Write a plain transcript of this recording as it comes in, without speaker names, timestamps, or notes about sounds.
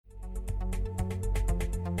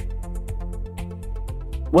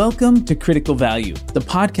Welcome to Critical Value, the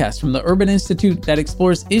podcast from the Urban Institute that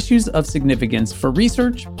explores issues of significance for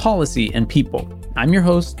research, policy, and people. I'm your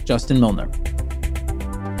host, Justin Milner.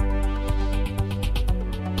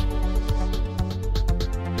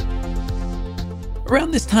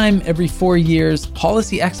 Around this time, every 4 years,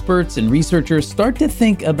 policy experts and researchers start to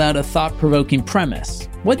think about a thought-provoking premise.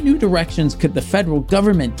 What new directions could the federal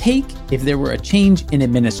government take if there were a change in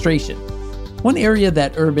administration? One area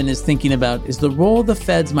that Urban is thinking about is the role the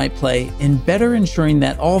feds might play in better ensuring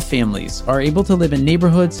that all families are able to live in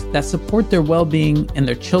neighborhoods that support their well-being and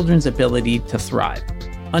their children's ability to thrive.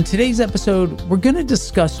 On today's episode, we're going to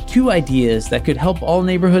discuss two ideas that could help all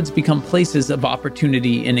neighborhoods become places of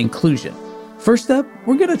opportunity and inclusion. First up,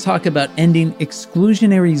 we're going to talk about ending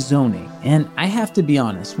exclusionary zoning. And I have to be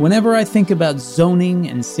honest, whenever I think about zoning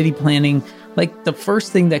and city planning, the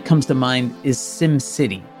first thing that comes to mind is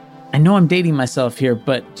SimCity. I know I'm dating myself here,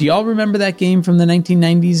 but do y'all remember that game from the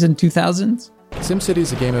 1990s and 2000s? SimCity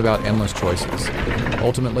is a game about endless choices.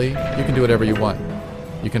 Ultimately, you can do whatever you want.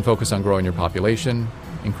 You can focus on growing your population,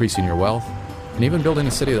 increasing your wealth, and even building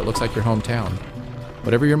a city that looks like your hometown.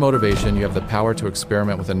 Whatever your motivation, you have the power to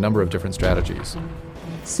experiment with a number of different strategies.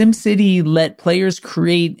 SimCity let players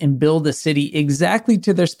create and build a city exactly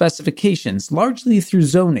to their specifications, largely through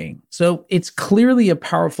zoning. So it's clearly a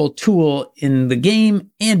powerful tool in the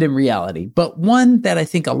game and in reality, but one that I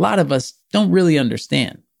think a lot of us don't really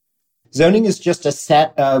understand. Zoning is just a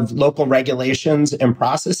set of local regulations and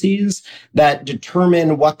processes that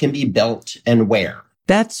determine what can be built and where.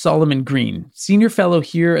 That's Solomon Green, senior fellow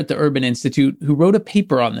here at the Urban Institute, who wrote a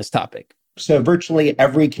paper on this topic. So virtually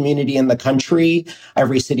every community in the country,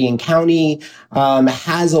 every city and county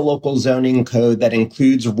has a local zoning code that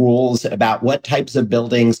includes rules about what types of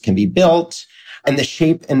buildings can be built and the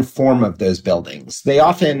shape and form of those buildings. They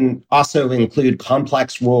often also include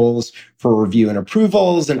complex rules for review and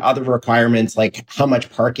approvals and other requirements like how much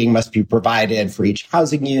parking must be provided for each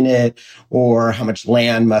housing unit or how much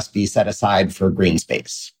land must be set aside for green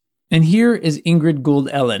space. And here is Ingrid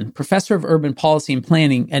Gould-Ellen, professor of urban policy and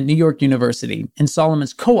planning at New York University, and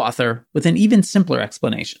Solomon's co-author with an even simpler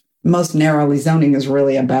explanation. Most narrowly, zoning is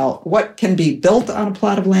really about what can be built on a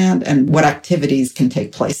plot of land and what activities can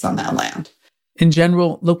take place on that land. In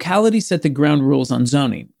general, localities set the ground rules on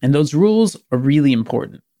zoning, and those rules are really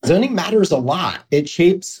important. Zoning matters a lot. It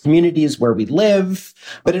shapes communities where we live,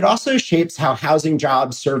 but it also shapes how housing,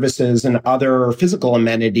 jobs, services, and other physical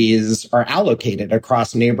amenities are allocated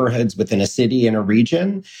across neighborhoods within a city and a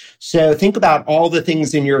region. So think about all the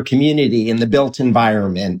things in your community in the built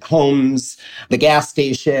environment, homes, the gas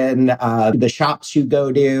station, the shops you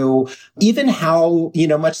go to, even how,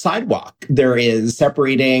 much sidewalk there is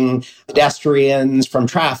separating pedestrians from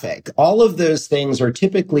traffic. All of those things are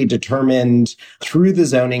typically determined through the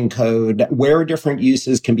zoning code, where different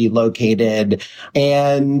uses can be located,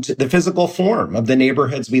 and the physical form of the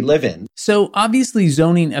neighborhoods we live in. So obviously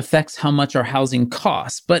zoning affects how much our housing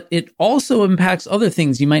costs, but it also impacts other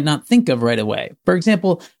things you might not think of right away. For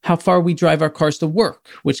example, how far we drive our cars to work,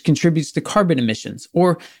 which contributes to carbon emissions,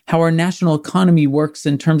 or how our national economy works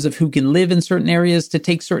in terms of who can live in certain areas to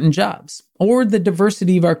take certain jobs, or the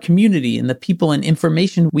diversity of our community and the people and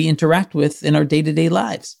information we interact with in our day-to-day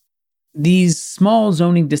lives. These small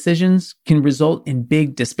zoning decisions can result in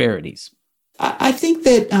big disparities. I think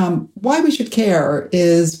that why we should care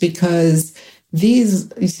is because these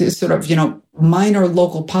sort of, minor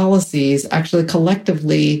local policies actually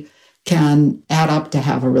collectively can add up to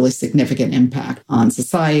have a really significant impact on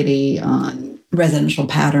society, on residential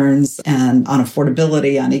patterns, and on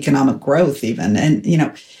affordability, on economic growth even.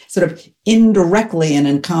 And, sort of indirectly and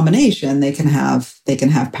in combination, they can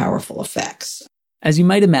have powerful effects. As you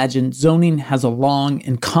might imagine, zoning has a long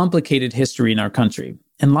and complicated history in our country,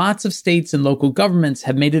 and lots of states and local governments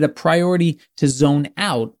have made it a priority to zone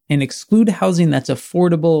out and exclude housing that's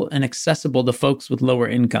affordable and accessible to folks with lower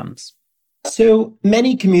incomes. So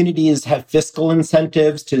many communities have fiscal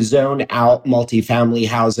incentives to zone out multifamily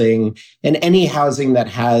housing and any housing that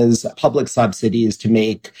has public subsidies to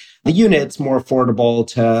make the units more affordable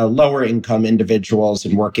to lower income individuals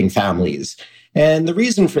and working families. And the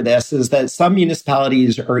reason for this is that some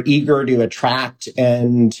municipalities are eager to attract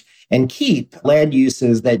and keep land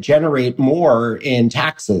uses that generate more in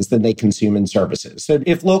taxes than they consume in services. So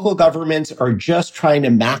if local governments are just trying to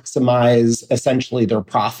maximize essentially their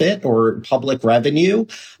profit or public revenue,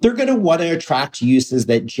 they're going to want to attract uses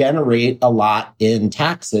that generate a lot in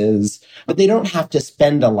taxes, but they don't have to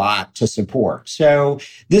spend a lot to support. So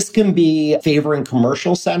this can be favoring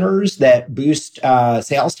commercial centers that boost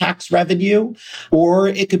sales tax revenue, or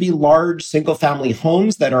it could be large single-family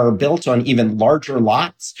homes that are built on even larger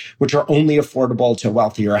lots which are only affordable to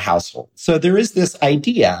wealthier households. So there is this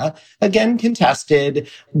idea, again contested,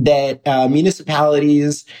 that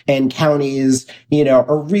municipalities and counties,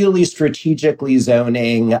 are really strategically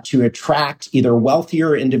zoning to attract either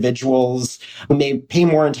wealthier individuals who may pay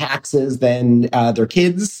more in taxes than their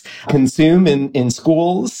kids consume in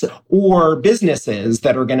schools, or businesses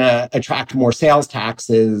that are going to attract more sales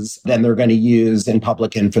taxes than they're going to use in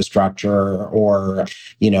public infrastructure or,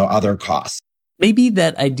 other costs. Maybe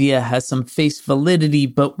that idea has some face validity,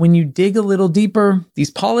 but when you dig a little deeper, these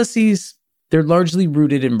policies, they're largely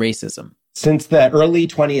rooted in racism. Since the early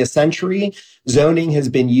 20th century, zoning has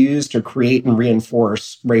been used to create and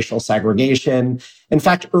reinforce racial segregation. In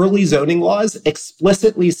fact, early zoning laws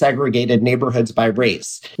explicitly segregated neighborhoods by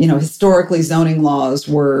race. Historically, zoning laws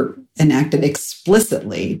were enacted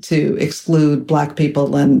explicitly to exclude Black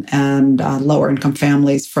people and lower income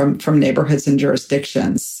families from neighborhoods and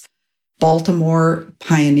jurisdictions. Baltimore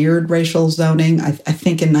pioneered racial zoning, I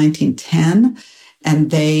think in 1910.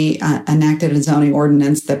 And they enacted a zoning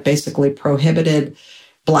ordinance that basically prohibited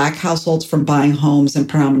Black households from buying homes in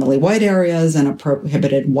predominantly white areas and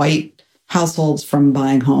prohibited white households from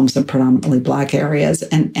buying homes in predominantly Black areas.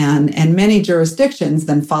 And many jurisdictions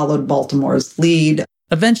then followed Baltimore's lead.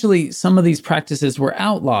 Eventually, some of these practices were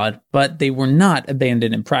outlawed, but they were not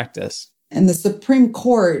abandoned in practice. And the Supreme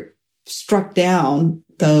Court struck down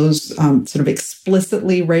those sort of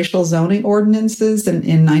explicitly racial zoning ordinances in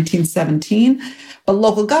 1917. But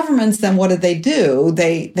local governments, then what did they do?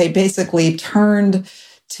 They basically turned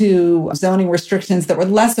to zoning restrictions that were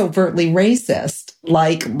less overtly racist,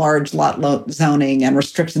 like large lot zoning and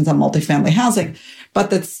restrictions on multifamily housing,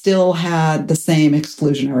 but that still had the same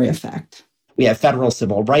exclusionary effect. We have federal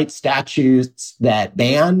civil rights statutes that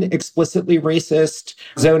ban explicitly racist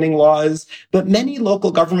zoning laws, but many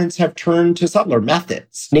local governments have turned to subtler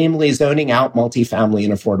methods, namely zoning out multifamily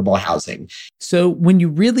and affordable housing. So when you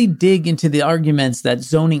really dig into the arguments that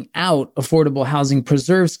zoning out affordable housing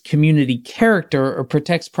preserves community character or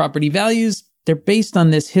protects property values, they're based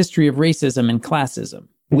on this history of racism and classism.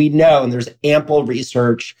 We know, and there's ample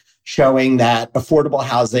research showing that affordable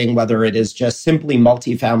housing, whether it is just simply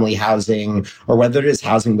multifamily housing or whether it is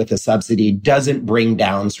housing with a subsidy, doesn't bring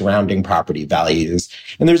down surrounding property values.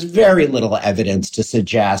 And there's very little evidence to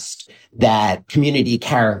suggest that community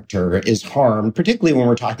character is harmed, particularly when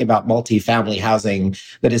we're talking about multifamily housing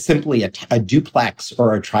that is simply a duplex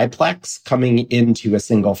or a triplex coming into a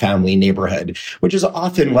single family neighborhood, which is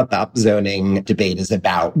often what the upzoning debate is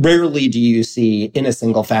about. Rarely do you see in a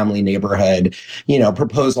single family neighborhood,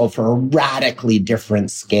 proposal for a radically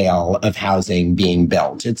different scale of housing being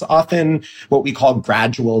built. It's often what we call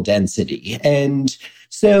gradual density. And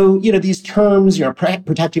so, these terms,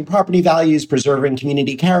 protecting property values, preserving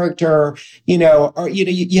community character, you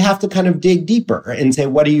have to kind of dig deeper and say,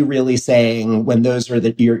 what are you really saying when those are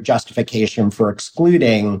your justification for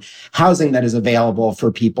excluding housing that is available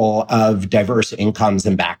for people of diverse incomes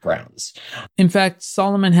and backgrounds? In fact,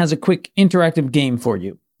 Solomon has a quick interactive game for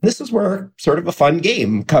you. This is where sort of a fun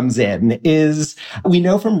game comes in, is we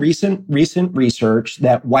know from recent research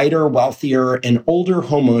that whiter, wealthier, and older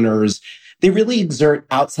homeowners, they really exert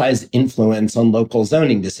outsized influence on local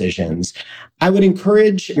zoning decisions. I would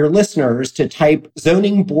encourage your listeners to type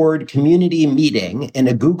zoning board community meeting in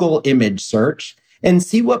a Google image search and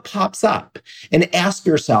see what pops up. And ask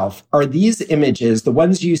yourself, are these images, the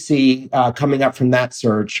ones you see coming up from that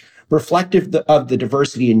search, reflective of the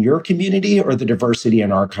diversity in your community or the diversity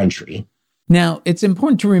in our country? Now, it's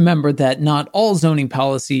important to remember that not all zoning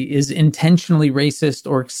policy is intentionally racist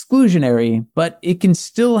or exclusionary, but it can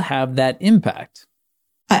still have that impact.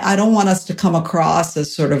 I don't want us to come across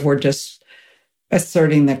as sort of we're just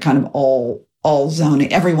asserting that kind of all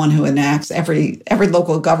zoning, everyone who enacts, every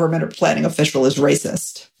local government or planning official is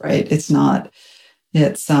racist, right? It's not.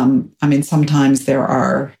 It's sometimes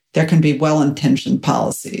there can be well-intentioned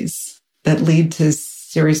policies that lead to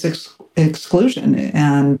serious exclusion.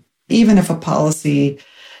 And even if a policy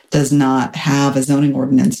does not have, a zoning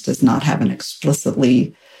ordinance does not have an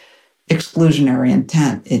explicitly exclusionary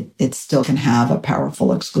intent, it still can have a powerful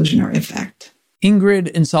exclusionary effect. Ingrid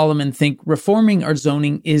and Solomon think reforming our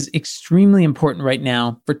zoning is extremely important right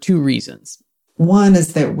now for two reasons. One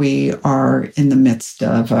is that we are in the midst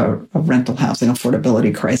of a rental housing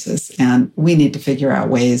affordability crisis, and we need to figure out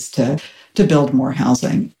ways to build more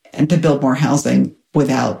housing, and to build more housing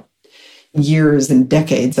without years and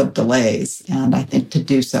decades of delays. And I think to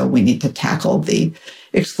do so, we need to tackle the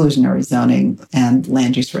exclusionary zoning and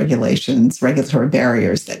land use regulations, regulatory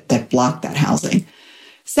barriers that block that housing.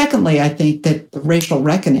 Secondly, I think that the racial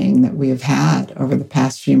reckoning that we have had over the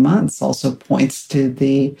past few months also points to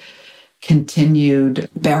the continued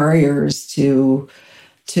barriers to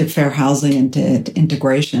fair housing and to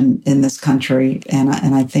integration in this country. And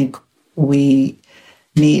I think we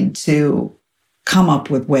need to come up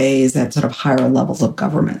with ways at sort of higher levels of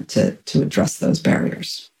government to address those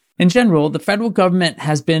barriers. In general, the federal government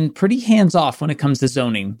has been pretty hands-off when it comes to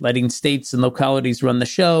zoning, letting states and localities run the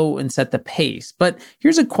show and set the pace. But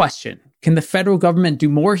here's a question. Can the federal government do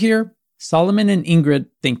more here? Solomon and Ingrid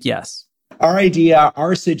think yes.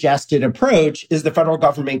 Our suggested approach is the federal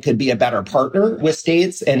government could be a better partner with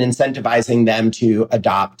states and incentivizing them to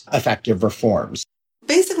adopt effective reforms.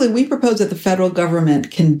 Basically, we propose that the federal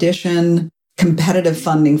government condition competitive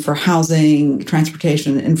funding for housing,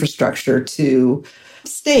 transportation, and infrastructure to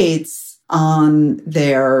states on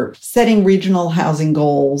their setting regional housing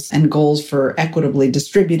goals and goals for equitably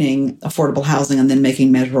distributing affordable housing and then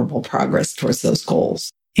making measurable progress towards those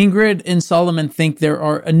goals. Ingrid and Solomon think there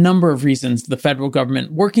are a number of reasons the federal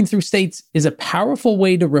government working through states is a powerful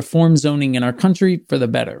way to reform zoning in our country for the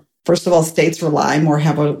better. First of all, states rely more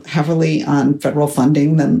heavily on federal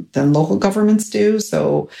funding than local governments do.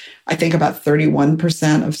 So I think about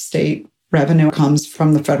 31% of state revenue comes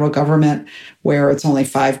from the federal government, where it's only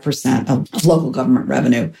 5% of local government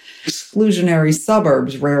revenue. Exclusionary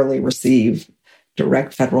suburbs rarely receive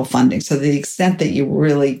direct federal funding. So to the extent that you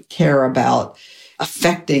really care about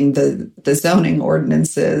affecting the zoning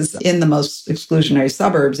ordinances in the most exclusionary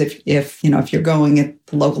suburbs, if you're going at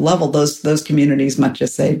the local level, those communities might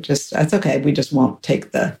just say, that's okay, we won't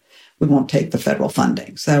take the federal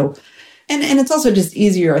funding. So, and it's also just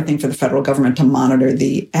easier, I think, for the federal government to monitor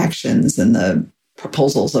the actions and the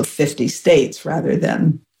proposals of 50 states rather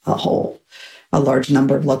than a large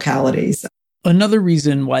number of localities. Another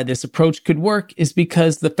reason why this approach could work is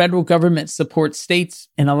because the federal government supports states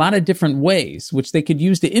in a lot of different ways, which they could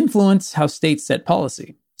use to influence how states set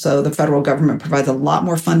policy. So the federal government provides a lot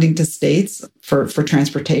more funding to states for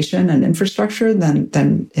transportation and infrastructure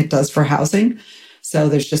than it does for housing. So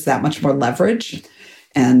there's just that much more leverage.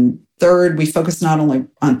 And third, we focus not only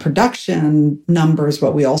on production numbers,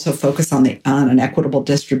 but we also focus on an equitable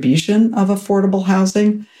distribution of affordable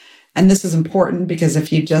housing. And this is important because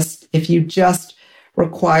if you just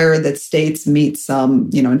require that states meet some,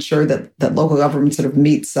 ensure that local governments sort of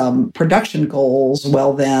meet some production goals,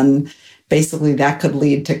 well, then basically that could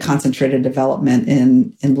lead to concentrated development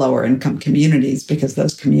in lower income communities, because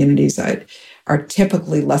those communities are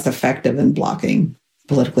typically less effective in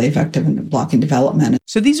politically effective in blocking development.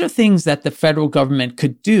 So these are things that the federal government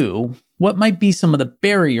could do. What might be some of the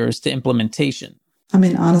barriers to implementation? I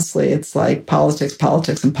mean, honestly, it's like politics.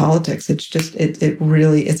 It's just,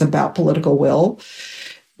 it's about political will.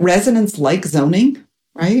 Residents like zoning,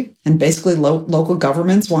 right? And basically local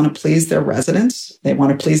governments want to please their residents. They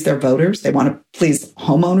want to please their voters. They want to please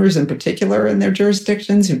homeowners in particular in their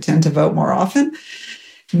jurisdictions who tend to vote more often.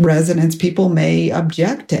 People may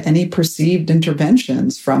object to any perceived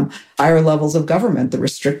interventions from higher levels of government that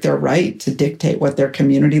restrict their right to dictate what their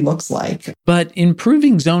community looks like. But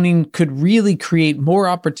improving zoning could really create more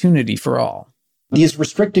opportunity for all. These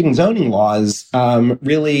restricting zoning laws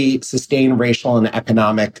really sustain racial and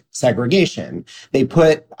economic segregation. They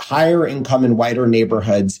put higher income and whiter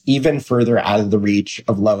neighborhoods even further out of the reach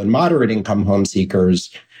of low and moderate income home seekers,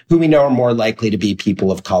 who we know are more likely to be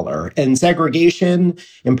people of color. And segregation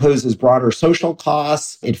imposes broader social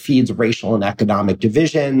costs. It feeds racial and economic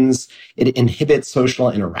divisions. It inhibits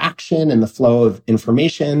social interaction and the flow of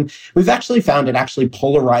information. We've actually found it actually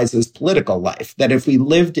polarizes political life, that if we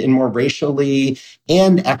lived in more racially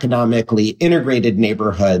and economically integrated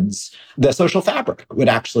neighborhoods, the social fabric would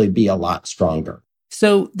actually be a lot stronger.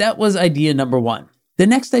 So that was idea number one. The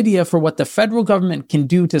next idea for what the federal government can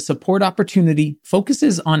do to support opportunity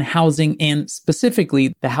focuses on housing and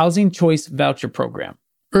specifically the Housing Choice Voucher Program.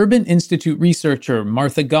 Urban Institute researcher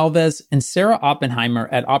Martha Galvez and Sarah Oppenheimer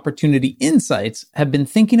at Opportunity Insights have been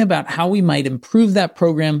thinking about how we might improve that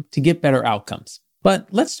program to get better outcomes. But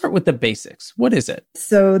let's start with the basics. What is it?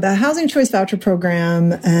 So the Housing Choice Voucher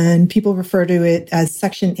Program, and people refer to it as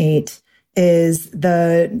Section 8, is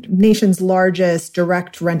the nation's largest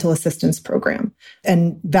direct rental assistance program.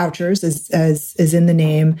 And vouchers, as is in the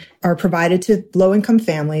name, are provided to low-income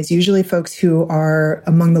families, usually folks who are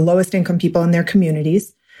among the lowest income people in their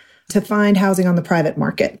communities, to find housing on the private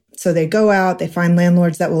market. So they go out, they find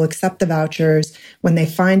landlords that will accept the vouchers. When they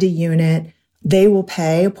find a unit, they will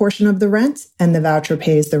pay a portion of the rent and the voucher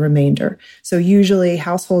pays the remainder. So usually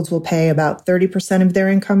households will pay about 30% of their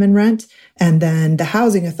income in rent. And then the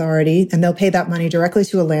housing authority, and they'll pay that money directly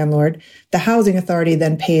to a landlord. The housing authority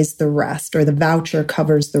then pays the rest, or the voucher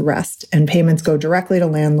covers the rest, and payments go directly to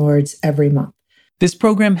landlords every month. This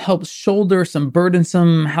program helps shoulder some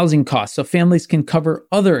burdensome housing costs so families can cover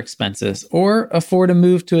other expenses or afford a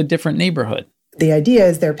move to a different neighborhood. The idea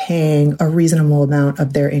is they're paying a reasonable amount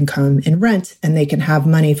of their income in rent, and they can have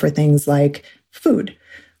money for things like food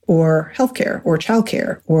or healthcare or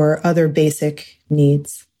childcare or other basic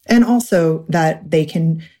needs. And also that they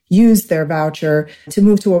can use their voucher to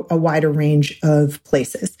move to a wider range of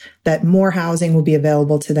places, that more housing will be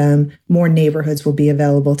available to them, more neighborhoods will be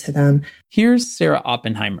available to them. Here's Sarah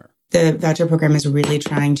Oppenheimer. The voucher program is really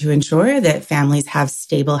trying to ensure that families have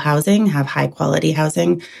stable housing, have high quality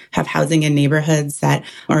housing, have housing in neighborhoods that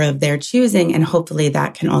are of their choosing. And hopefully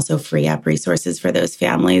that can also free up resources for those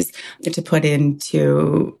families to put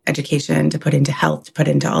into education, to put into health, to put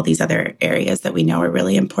into all these other areas that we know are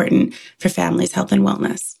really important for families' health and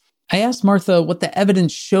wellness. I asked Martha what the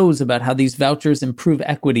evidence shows about how these vouchers improve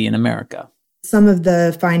equity in America. Some of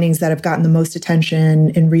the findings that have gotten the most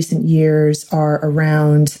attention in recent years are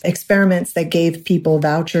around experiments that gave people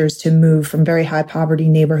vouchers to move from very high poverty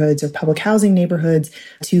neighborhoods or public housing neighborhoods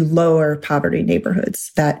to lower poverty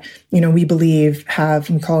neighborhoods that, we believe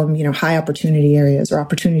we call them, high opportunity areas or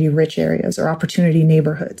opportunity rich areas or opportunity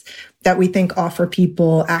neighborhoods that we think offer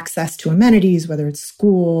people access to amenities, whether it's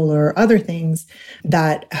school or other things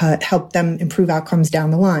that help them improve outcomes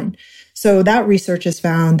down the line. So that research has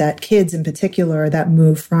found that kids in particular that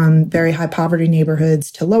move from very high poverty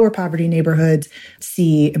neighborhoods to lower poverty neighborhoods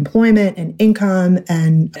see employment and income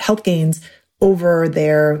and health gains over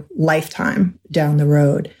their lifetime down the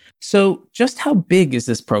road. So just how big is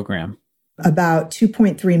this program? About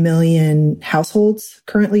 2.3 million households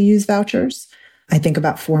currently use vouchers. I think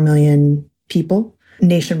about 4 million people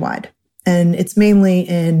nationwide. And it's mainly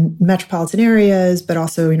in metropolitan areas, but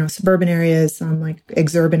also, suburban areas, some like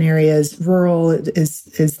exurban areas. Rural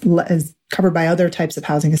is covered by other types of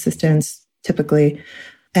housing assistance, typically.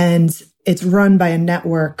 And it's run by a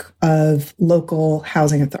network of local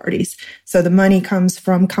housing authorities. So the money comes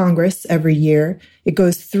from Congress every year. It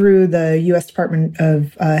goes through the U.S. Department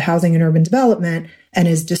of Housing and Urban Development and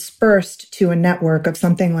is dispersed to a network of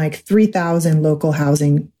something like 3,000 local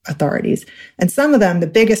housing authorities. And some of them, the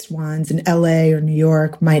biggest ones in LA or New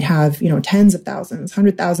York, might have, tens of thousands,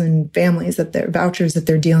 100,000 families vouchers that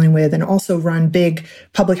they're dealing with, and also run big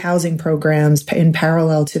public housing programs in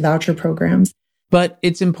parallel to voucher programs. But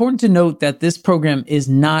it's important to note that this program is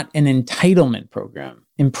not an entitlement program.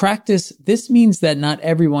 In practice, this means that not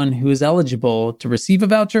everyone who is eligible to receive a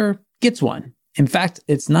voucher gets one. In fact,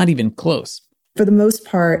 it's not even close. For the most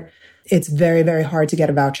part, it's very, very hard to get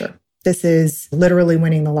a voucher. This is literally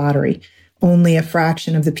winning the lottery. Only a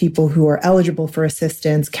fraction of the people who are eligible for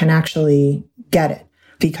assistance can actually get it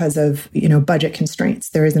because of, budget constraints.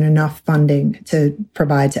 There isn't enough funding to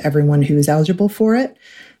provide to everyone who is eligible for it.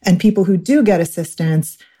 And people who do get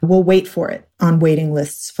assistance will wait for it on waiting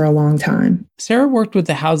lists for a long time. Sarah worked with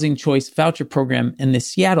the Housing Choice Voucher Program in the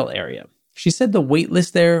Seattle area. She said the wait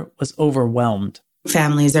list there was overwhelmed.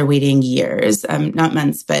 Families are waiting years, not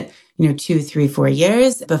months, but 2, 3, 4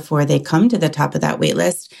 years before they come to the top of that wait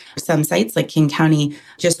list. Some sites like King County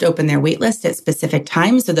just open their wait list at specific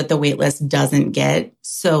times so that the wait list doesn't get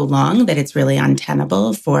so long that it's really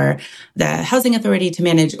untenable for the housing authority to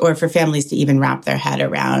manage or for families to even wrap their head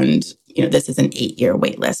around, this is an 8-year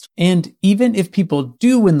wait list. And even if people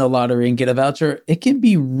do win the lottery and get a voucher, it can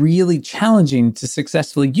be really challenging to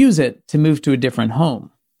successfully use it to move to a different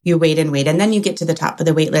home. You wait, and then you get to the top of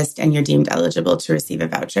the wait list and you're deemed eligible to receive a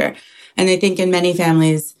voucher. And I think in many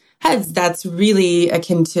families' heads, that's really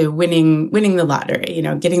akin to winning the lottery,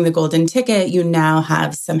 getting the golden ticket. You now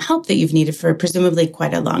have some help that you've needed for presumably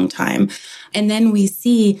quite a long time. And then we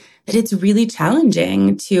see that it's really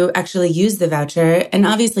challenging to actually use the voucher. And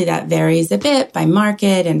obviously that varies a bit by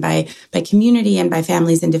market and by community and by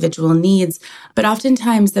families' individual needs. But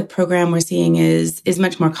oftentimes the program we're seeing is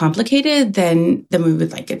much more complicated than we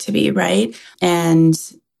would like it to be, right? And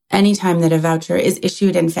anytime that a voucher is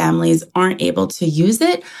issued and families aren't able to use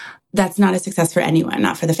it, that's not a success for anyone,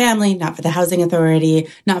 not for the family, not for the housing authority,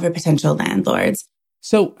 not for potential landlords.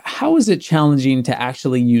 So how is it challenging to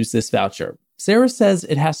actually use this voucher? Sarah says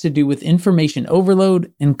it has to do with information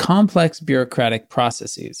overload and complex bureaucratic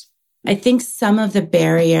processes. I think some of the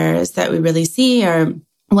barriers that we really see are,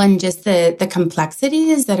 one, just the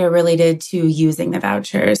complexities that are related to using the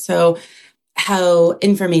voucher. So how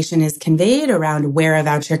information is conveyed around where a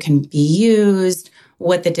voucher can be used,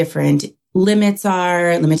 what the different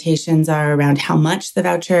limitations are around how much the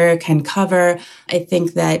voucher can cover. I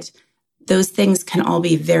think that those things can all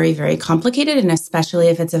be very, very complicated. And especially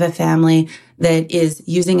if it's of a family that is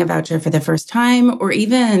using a voucher for the first time, or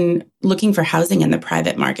even looking for housing in the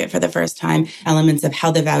private market for the first time, elements of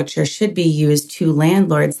how the voucher should be used to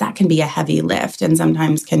landlords, that can be a heavy lift and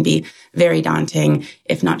sometimes can be very daunting,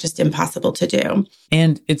 if not just impossible to do.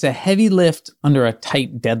 And it's a heavy lift under a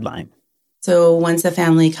tight deadline. So once a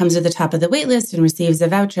family comes to the top of the wait list and receives a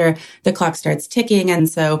voucher, the clock starts ticking. And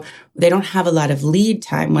so they don't have a lot of lead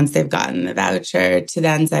time once they've gotten the voucher to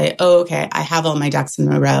then say, oh, okay, I have all my ducks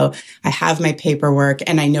in a row. I have my paperwork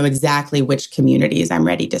and I know exactly which communities I'm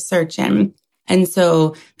ready to search in. And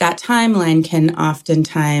so that timeline can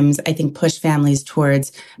oftentimes, I think, push families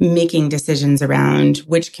towards making decisions around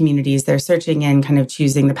which communities they're searching in, kind of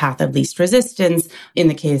choosing the path of least resistance in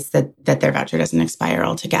the case that their voucher doesn't expire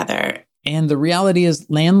altogether. And the reality is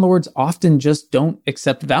landlords often just don't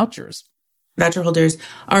accept vouchers. Voucher holders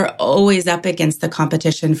are always up against the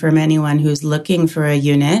competition from anyone who's looking for a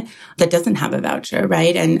unit that doesn't have a voucher,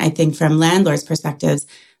 right? And I think from landlords' perspectives,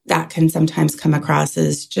 that can sometimes come across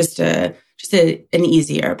as just an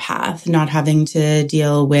easier path, not having to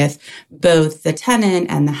deal with both the tenant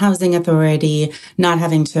and the housing authority, not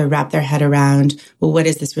having to wrap their head around, well, what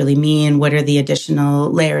does this really mean? What are the additional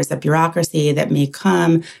layers of bureaucracy that may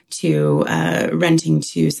come to renting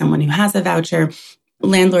to someone who has a voucher?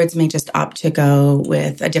 Landlords may just opt to go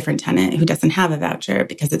with a different tenant who doesn't have a voucher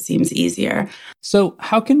because it seems easier. So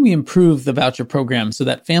how can we improve the voucher program so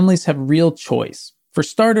that families have real choice? For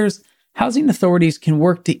starters, housing authorities can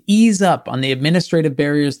work to ease up on the administrative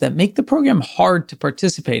barriers that make the program hard to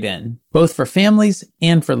participate in, both for families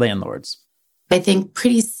and for landlords. I think some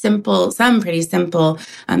pretty simple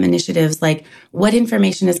initiatives like what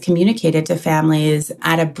information is communicated to families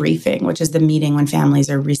at a briefing, which is the meeting when families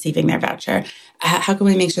are receiving their voucher. How can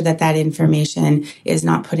we make sure that that information is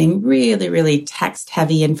not putting really, really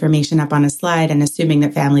text-heavy information up on a slide and assuming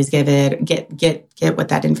that families get what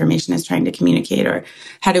that information is trying to communicate? Or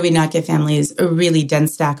how do we not give families a really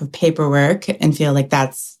dense stack of paperwork and feel like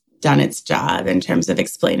that's done its job in terms of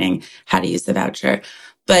explaining how to use the voucher?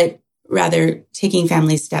 But rather taking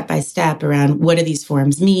families step by step around what do these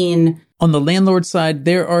forms mean? On the landlord side,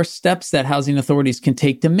 there are steps that housing authorities can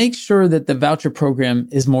take to make sure that the voucher program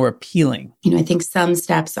is more appealing. I think some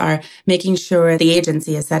steps are making sure the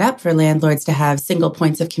agency is set up for landlords to have single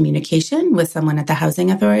points of communication with someone at the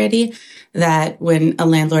housing authority, that when a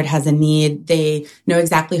landlord has a need, they know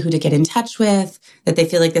exactly who to get in touch with, that they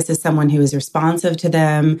feel like this is someone who is responsive to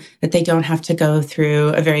them, that they don't have to go through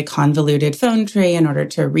a very convoluted phone tree in order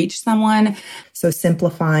to reach someone. So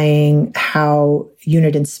simplifying how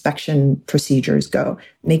unit inspection procedures go,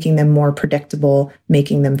 making them more predictable,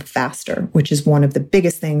 making them faster, which is one of the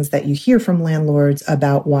biggest things that you hear from landlords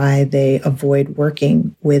about why they avoid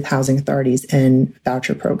working with housing authorities and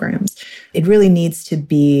voucher programs. It really needs to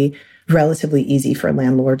be relatively easy for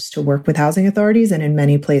landlords to work with housing authorities. And in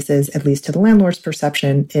many places, at least to the landlord's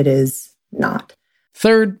perception, it is not.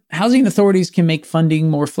 Third, housing authorities can make funding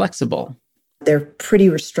more flexible. They're pretty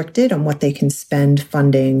restricted on what they can spend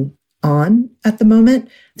funding on at the moment.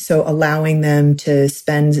 So allowing them to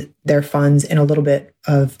spend their funds in a little bit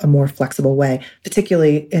of a more flexible way,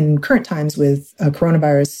 particularly in current times with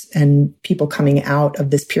coronavirus and people coming out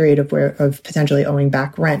of this period of potentially owing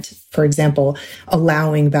back rent. For example,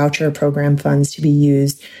 allowing voucher program funds to be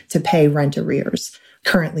used to pay rent arrears.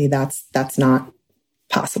 Currently, that's not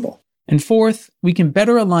possible. And fourth, we can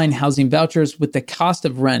better align housing vouchers with the cost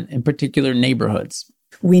of rent in particular neighborhoods.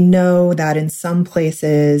 We know that in some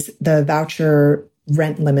places, the voucher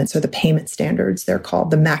rent limits, or the payment standards, they're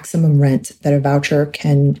called, the maximum rent that a voucher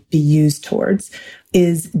can be used towards,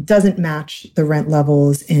 doesn't match the rent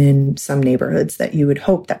levels in some neighborhoods that you would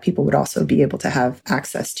hope that people would also be able to have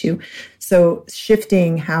access to. So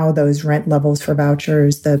shifting how those rent levels for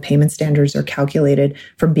vouchers, the payment standards are calculated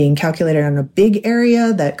from being calculated on a big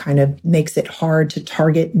area that kind of makes it hard to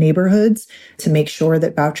target neighborhoods to make sure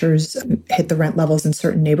that vouchers hit the rent levels in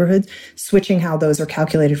certain neighborhoods, switching how those are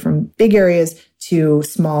calculated from big areas to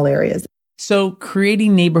small areas. So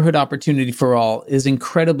creating neighborhood opportunity for all is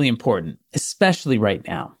incredibly important, especially right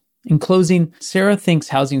now. In closing, Sarah thinks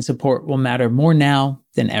housing support will matter more now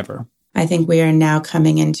than ever. I think we are now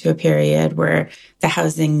coming into a period where the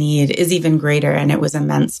housing need is even greater, and it was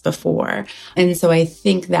immense before. And so I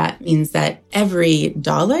think that means that every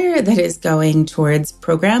dollar that is going towards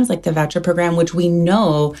programs like the voucher program, which we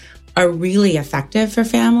know are really effective for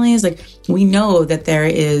families, like we know that there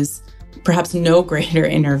is perhaps no greater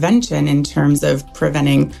intervention in terms of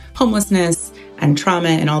preventing homelessness and trauma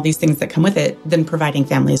and all these things that come with it than providing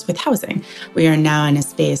families with housing. We are now in a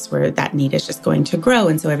space where that need is just going to grow.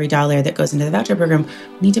 And so every dollar that goes into the voucher program,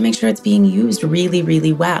 we need to make sure it's being used really,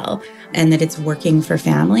 really well and that it's working for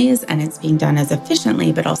families and it's being done as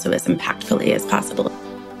efficiently, but also as impactfully as possible.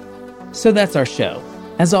 So that's our show.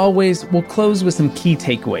 As always, we'll close with some key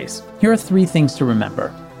takeaways. Here are 3 things to remember.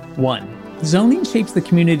 1. Zoning shapes the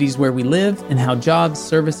communities where we live and how jobs,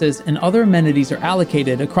 services, and other amenities are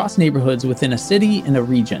allocated across neighborhoods within a city and a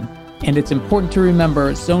region. And it's important to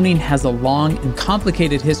remember zoning has a long and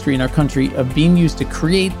complicated history in our country of being used to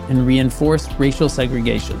create and reinforce racial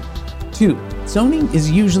segregation. 2. Zoning is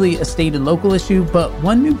usually a state and local issue, but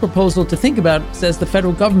one new proposal to think about says the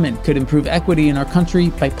federal government could improve equity in our country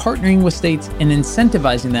by partnering with states and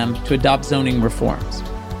incentivizing them to adopt zoning reforms.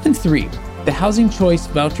 And 3. The Housing Choice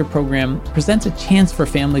Voucher Program presents a chance for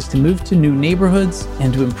families to move to new neighborhoods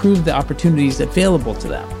and to improve the opportunities available to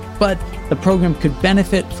them. But the program could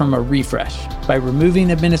benefit from a refresh by removing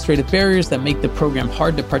administrative barriers that make the program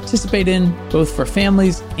hard to participate in, both for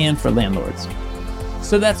families and for landlords.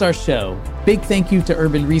 So that's our show. Big thank you to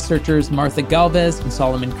urban researchers Martha Galvez and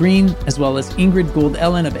Solomon Green, as well as Ingrid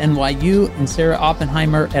Gould-Ellen of NYU and Sarah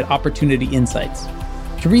Oppenheimer at Opportunity Insights.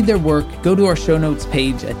 To read their work, go to our show notes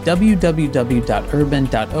page at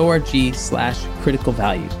www.urban.org/critical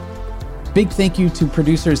value. Big thank you to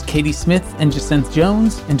producers Katie Smith and Jacinth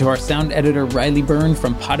Jones, and to our sound editor Riley Byrne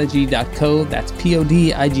from Podigy.co, that's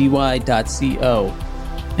PODIGY.co.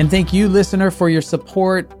 And thank you, listener, for your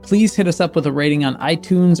support. Please hit us up with a rating on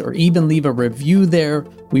iTunes or even leave a review there.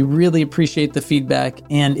 We really appreciate the feedback.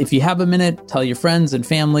 And if you have a minute, tell your friends and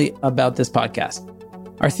family about this podcast.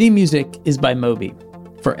 Our theme music is by Moby.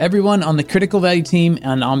 For everyone on the Critical Value team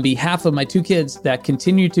and on behalf of my 2 kids that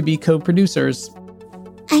continue to be co-producers,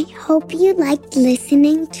 I hope you liked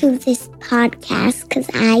listening to this podcast, because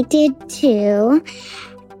I did too.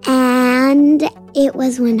 And it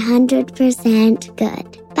was 100%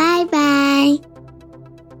 good. Bye-bye.